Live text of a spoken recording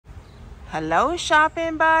Hello,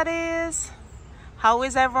 shopping buddies. How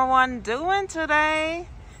is everyone doing today?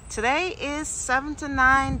 Today is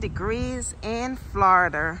 79 degrees in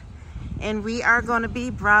Florida, and we are going to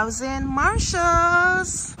be browsing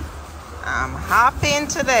Marshalls. I'm hopping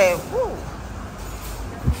today. Woo.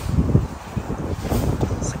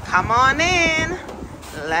 So come on in.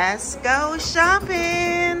 Let's go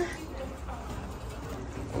shopping.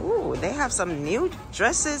 Ooh, they have some new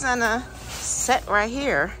dresses and a set right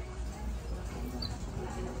here.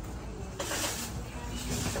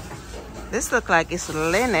 This looks like it's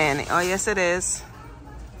linen. Oh, yes, it is.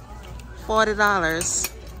 $40.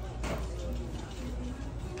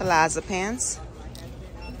 Palazzo pants.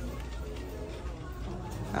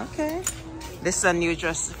 Okay. This is a new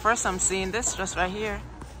dress. First, I'm seeing this dress right here.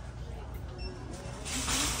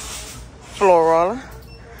 Floral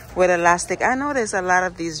with elastic. I know there's a lot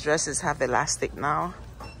of these dresses have elastic now.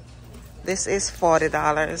 This is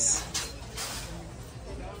 $40.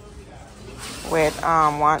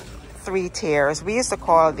 With 3 tiers. We used to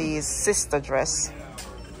call these sister dress.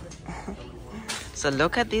 So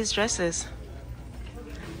look at these dresses.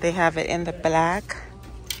 They have it in the black.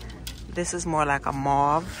 This is more like a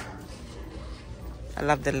mauve. I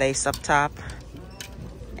love the lace up top.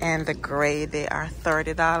 And the gray, they are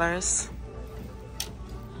 $30.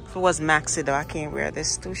 If it was maxi though, I can't wear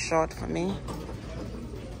this. Too short for me.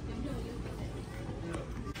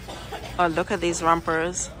 Oh, look at these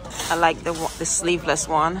rompers. I like the sleeveless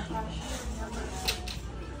one.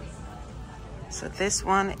 So this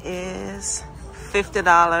one is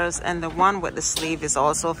 $50, and the one with the sleeve is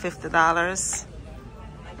also $50.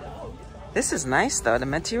 This is nice though. The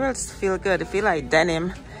materials feel good. It feel like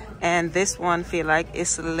denim, and this one feel like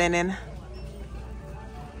it's linen.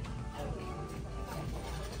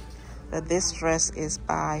 But this dress is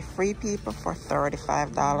by Free People for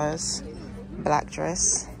 $35. Black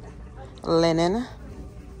dress, linen,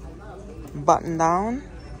 button down.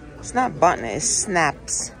 It's not button, it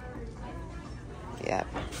snaps. Yep.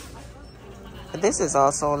 But this is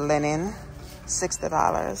also linen,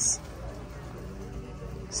 $60.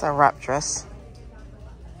 It's a wrap dress.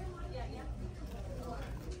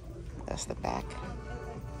 That's the back.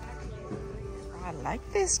 I like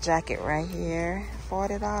this jacket right here,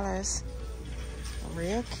 $40.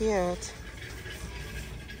 Real cute.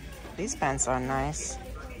 These pants are nice.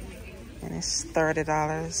 And it's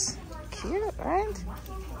 $30. Cute, right?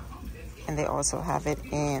 And they also have it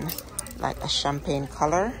in like a champagne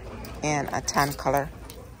color and a tan color.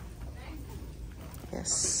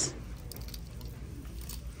 Yes.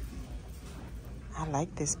 I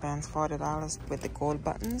like this pants, $40 with the gold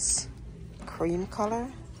buttons. Cream color.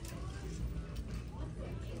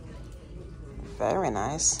 Very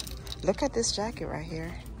nice. Look at this jacket right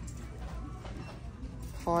here.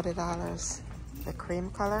 $40. The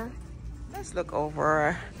cream color. Let's look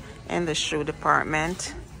over in the shoe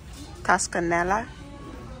department. Toscanella.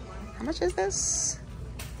 How much is this?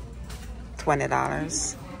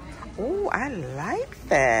 $20. Oh, I like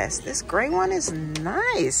this. This gray one is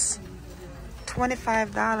nice.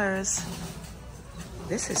 $25.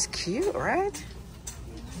 This is cute, right?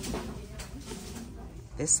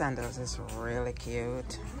 This sandals is really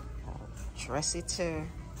cute. Dressy too.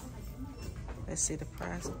 Let's see the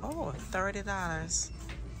price. Oh, $30.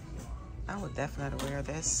 I would definitely wear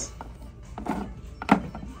this.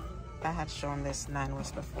 I had shown this 9 weeks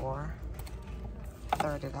before.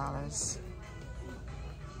 $30.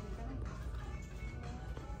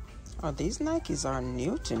 Oh, these Nikes are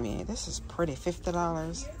new to me. This is pretty.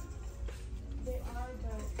 $50.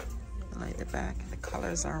 I like the back. The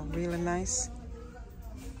colors are really nice.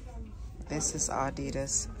 This is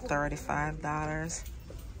Adidas. $35.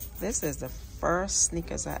 This is the first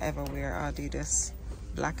sneakers I ever wear. Adidas.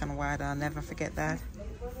 Black and white. I'll never forget that.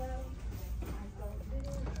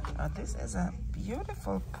 Oh, this is a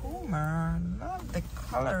beautiful Puma. Love the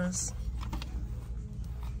colors.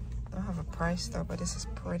 Don't have a price though, but this is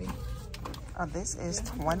pretty. Oh, this is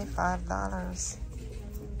 $25.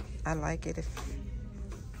 I like it.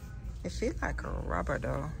 It feels like a rubber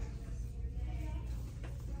though.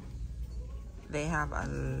 They have a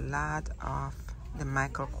lot of the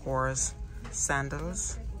Michael Kors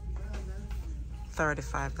sandals.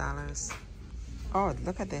 $35. Oh,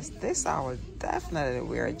 look at this. This I will definitely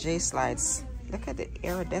wear. J-slides. Look at the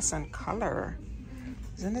iridescent color.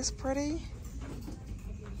 Isn't this pretty?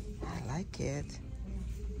 I like it.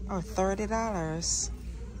 Oh, $30.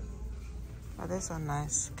 Oh, these are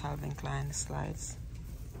nice Calvin Klein slides.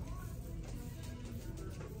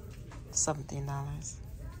 $17.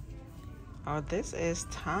 Oh, this is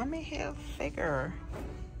Tommy Hilfiger.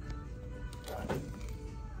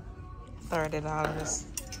 $30.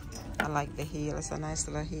 I like the heel. It's a nice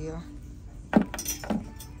little heel.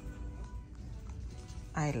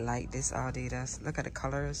 I like this Adidas. Look at the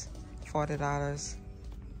colors. $40.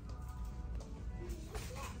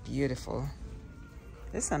 Beautiful.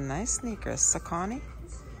 This is a nice sneaker. Saucony.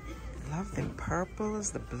 Love the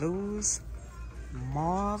purples, the blues,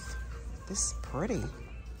 mauve. This is pretty.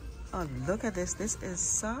 Oh, look at this. This is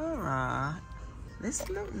Zara. This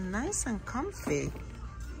look nice and comfy.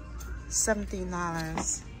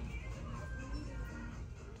 $17.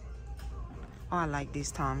 Oh, I like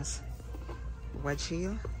these Toms. Wedge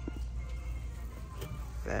heel.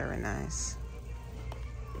 Very nice.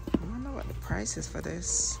 I wonder what the price is for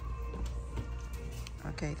this.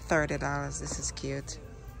 Okay, $30. This is cute.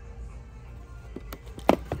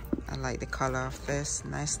 I like the color of this.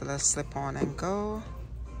 Nice little slip on and go.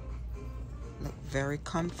 Look very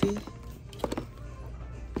comfy.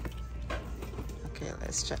 Okay,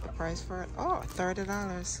 let's check the price for it. Oh,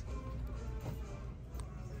 $30.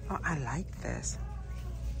 Oh, I like this.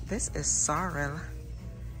 This is Sorrel.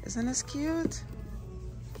 Isn't this cute?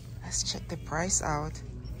 Let's check the price out.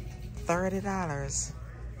 $30.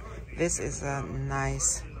 This is a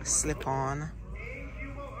nice slip-on.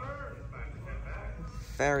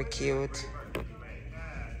 Very cute.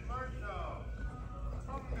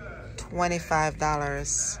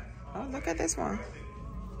 $25. Oh, look at this one.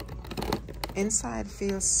 Inside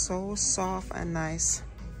feels so soft and nice.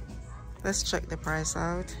 Let's check the price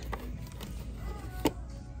out.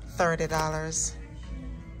 $30.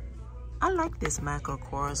 I like this Michael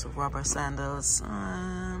Kors rubber sandals.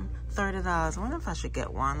 $30. I wonder if I should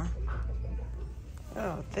get one.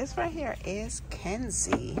 Oh, this right here is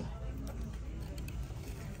Kenzie.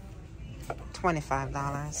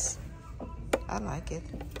 $25. I like it.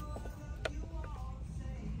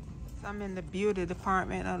 I'm in the beauty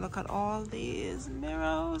department. I look at all these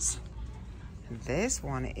mirrors. This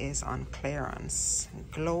one is on clearance.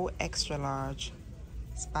 Glow extra large.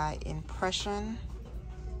 It's by Impression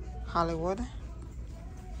Hollywood.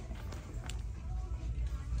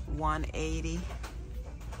 $180.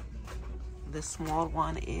 The small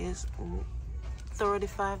one is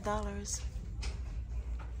 $35.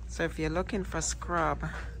 So if you're looking for scrub,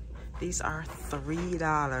 these are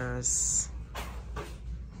 $3.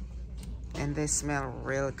 And they smell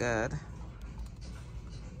real good.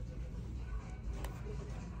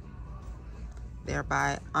 They're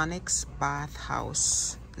by Onyx Bath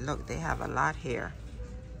House. Look, they have a lot here.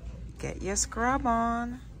 Get your scrub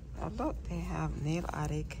on. Oh, look, they have Nail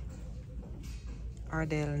Attic.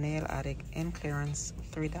 Ardell Nail Attic in clearance,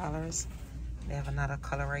 $3. They have another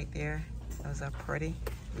color right there. Those are pretty.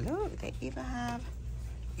 Look, they even have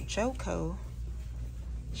Joko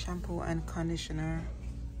shampoo and conditioner,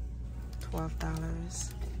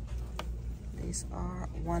 $12. These are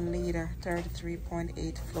 1 liter,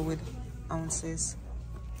 33.8 fluid ounces.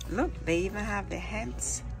 Look, they even have the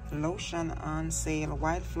Hen's lotion on sale.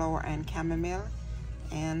 Wildflower and chamomile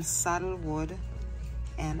and saddlewood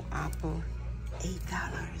and apple,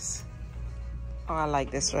 $8. Oh, I like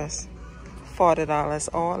this dress. $40,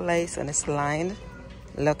 all lace, and it's lined.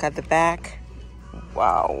 Look at the back.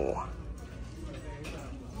 Wow.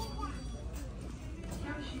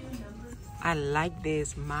 I like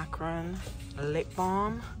this Macron lip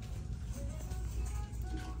balm,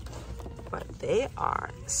 but they are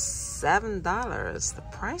 $7. The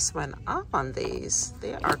price went up on these.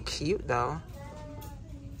 They are cute though.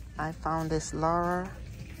 I found this Laura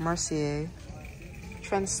Mercier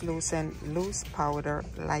translucent loose powder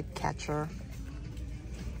light catcher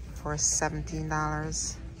for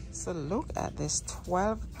 $17. So look at this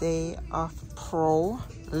 12 Day of Pro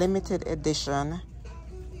limited edition.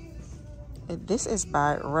 This is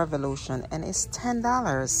by Revolution and it's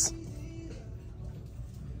 $10.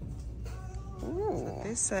 Ooh.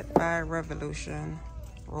 This set by Revolution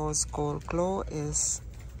Rose Gold Glow is,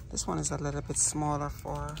 this one is a little bit smaller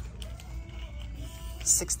for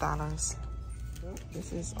 $6.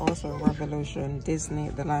 This is also Revolution Disney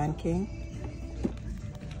The Lion King.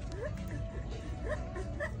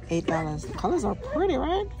 $8. The colors are pretty,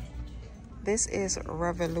 right? This is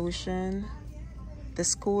Revolution The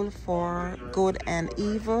School for Good and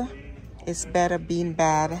Evil. It's Better Being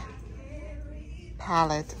Bad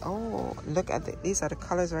palette. Oh, look at these are the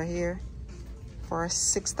colors right here for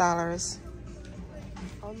 $6.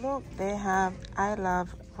 Oh, look, they have I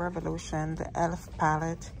Love Revolution, the Elf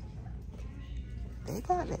palette. They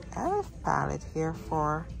got the Elf palette here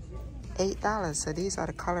for $8. So these are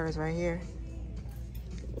the colors right here.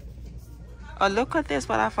 Oh, look at this,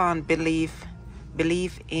 what I found. Believe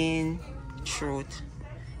in Truth.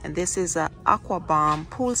 And this is a Aqua Bomb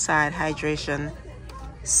poolside hydration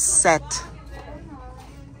set.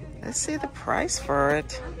 Let's see the price for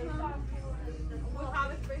it.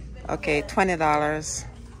 Okay, $20.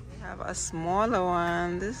 Have a smaller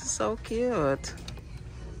one. This is so cute.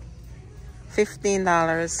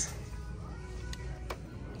 $15.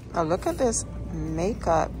 Oh, look at this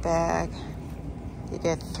makeup bag. You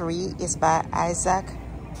get 3. It's by Isaac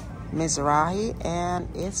Mizrahi, and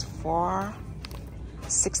it's for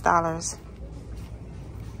 $6.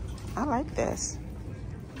 I like this.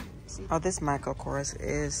 Oh, this Michael Kors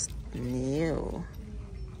is new.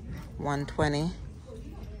 $120.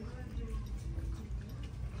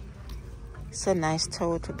 It's a nice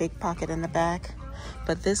tote, big pocket in the back.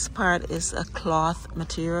 But this part is a cloth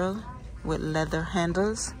material with leather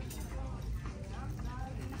handles.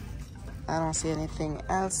 I don't see anything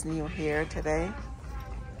else new here today.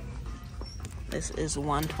 This is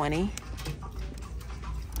 $120.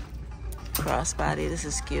 Crossbody, this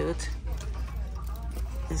is cute.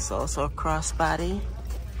 This is also a crossbody.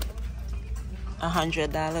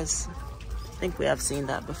 $100. I think we have seen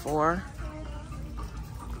that before.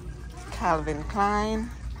 Calvin Klein,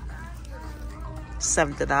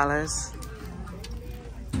 $70.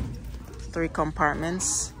 3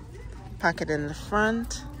 compartments. Pocket in the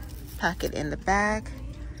front, pocket in the back.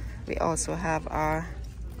 We also have a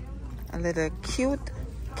little cute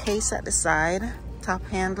case at the side. Top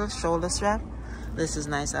handle, shoulder strap. This is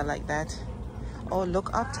nice, I like that. Oh,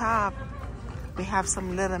 look up top. We have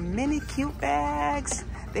some little mini cute bags.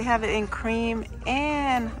 They have it in cream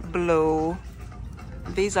and blue.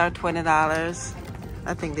 These are $20.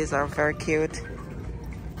 I think these are very cute.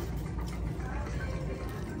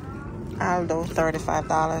 Aldo,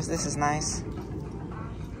 $35. This is nice.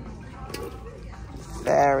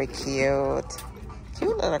 Very cute.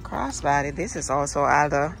 Cute little crossbody. This is also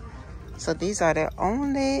Aldo. So these are the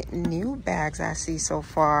only new bags I see so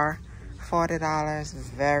far. $40.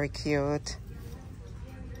 Very cute.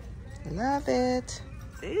 Love it.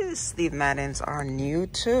 These Steve Maddens are new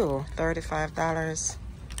too. $35.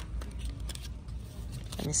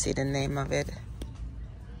 Let me see the name of it.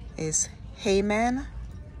 It's Heyman.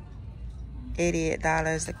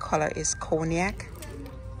 $88. The color is cognac.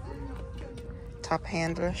 Top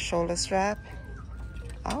handle, shoulder strap.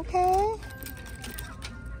 Okay.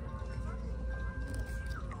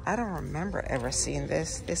 I don't remember ever seeing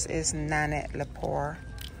this. This is Nanette Lepore.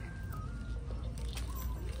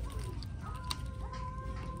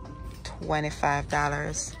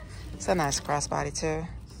 $25. It's a nice crossbody too.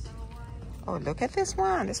 Oh, look at this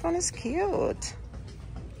one. This one is cute.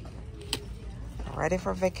 Ready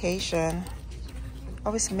for vacation.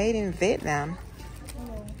 Oh, it's made in Vietnam.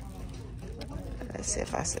 Let's see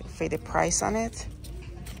if I see the price on it.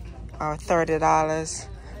 Oh, $30.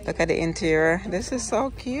 Look at the interior. This is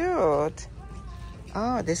so cute.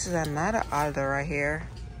 Oh, this is another Aldo right here.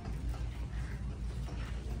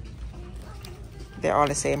 They're all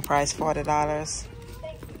the same price, $40.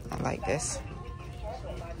 I like this.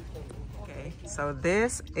 Okay, so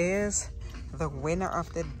this is the winner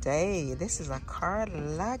of the day. This is a Karl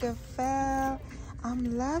Lagerfeld.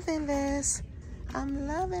 I'm loving this. I'm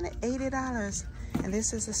loving it. $80. And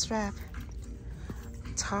this is a strap.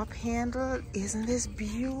 Top handle. Isn't this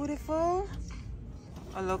beautiful?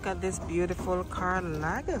 Oh, look at this beautiful Karl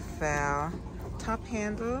Lagerfeld. Top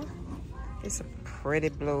handle. It's a pretty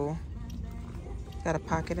blue. Got a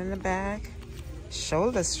pocket in the back.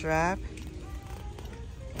 Shoulder strap.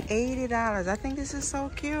 $80. I think this is so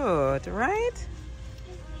cute, right?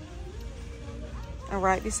 And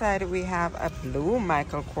right beside it, we have a blue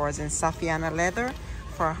Michael Kors in Saffiana leather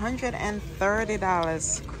for $130.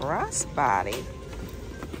 Crossbody.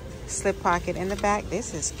 Slip pocket in the back.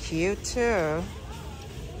 This is cute too.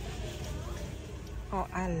 Oh,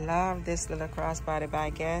 I love this little crossbody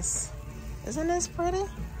bag, guess. Isn't this pretty?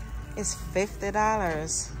 It's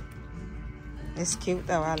 $50. It's cute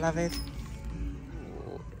though, I love it.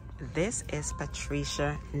 This is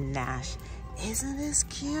Patricia Nash. Isn't this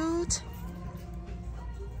cute?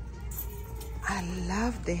 I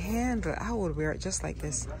love the handle. I would wear it just like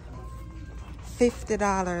this.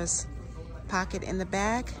 $50. Pocket in the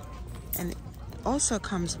back. And it also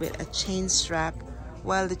comes with a chain strap.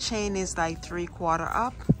 Well, the chain is like 3/4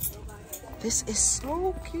 up. This is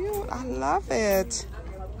so cute. I love it.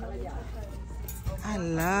 I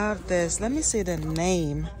love this. Let me see the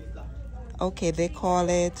name. Okay, they call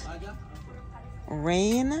it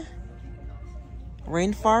Rainforest.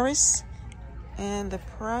 And the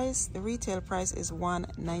price, the retail price is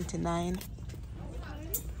 $199.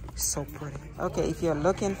 So pretty. Okay, if you're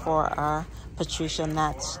looking for a Patricia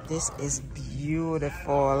Nash, this is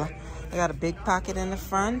beautiful. I got a big pocket in the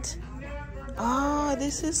front. Oh,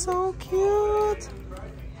 this is so cute.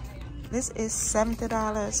 This is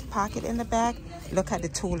 $70. Pocket in the back. Look at the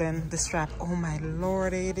tooling, the strap. Oh my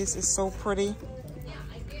lordy, this is so pretty.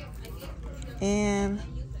 And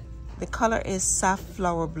the color is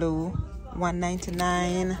safflower blue,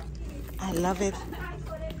 $1.99. I love it.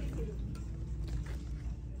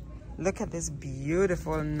 Look at this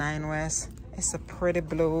beautiful 9 West. It's a pretty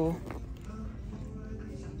blue,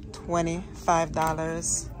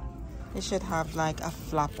 $25. It should have like a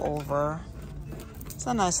flap over. It's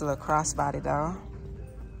a nice little crossbody though.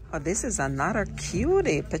 Oh, this is another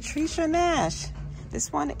cutie, Patricia Nash.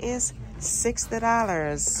 This one is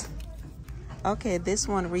 $60. Okay, this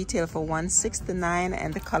one retail for $169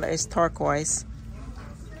 and the color is turquoise.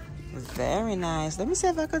 Very nice. Let me see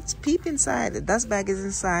if I could peep inside. The dust bag is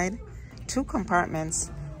inside. 2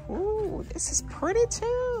 compartments. Ooh, this is pretty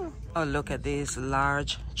too. Oh, look at this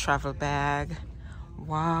large travel bag.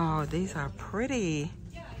 Wow, these are pretty.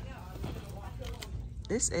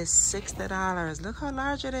 This is $60. Look how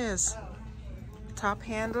large it is. Top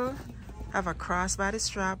handle, have a crossbody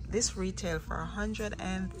strap. This retail for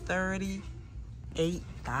 $138.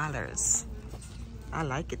 I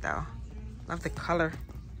like it though. Love the color.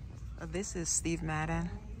 Oh, this is Steve Madden.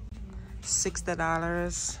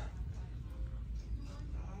 $60.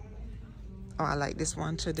 Oh, I like this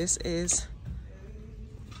one too. This is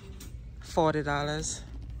 $40.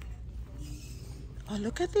 Oh,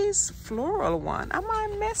 look at this floral one. Am I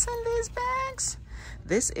missing these bags?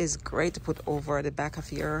 This is great to put over the back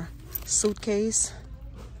of your suitcase.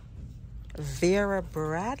 Vera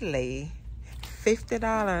Bradley,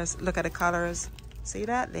 $50. Look at the colors. See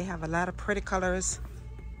that? They have a lot of pretty colors.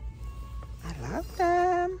 I love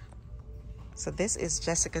them. So this is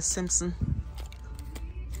Jessica Simpson.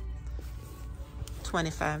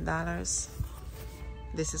 $25.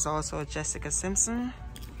 This is also Jessica Simpson.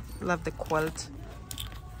 Love the quilt.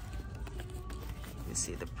 You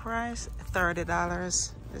see the price,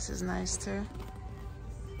 $30. This is nice too.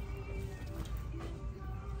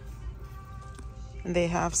 And they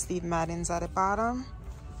have Steve Madden's at the bottom,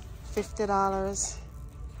 $50.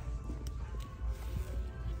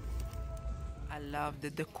 I love the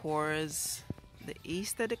decors, the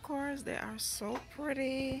Easter decors. They are so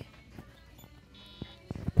pretty.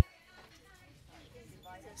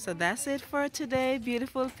 So that's it for today,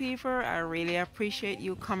 beautiful people. I really appreciate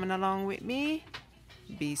you coming along with me.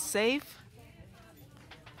 Be safe.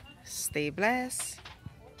 Stay blessed.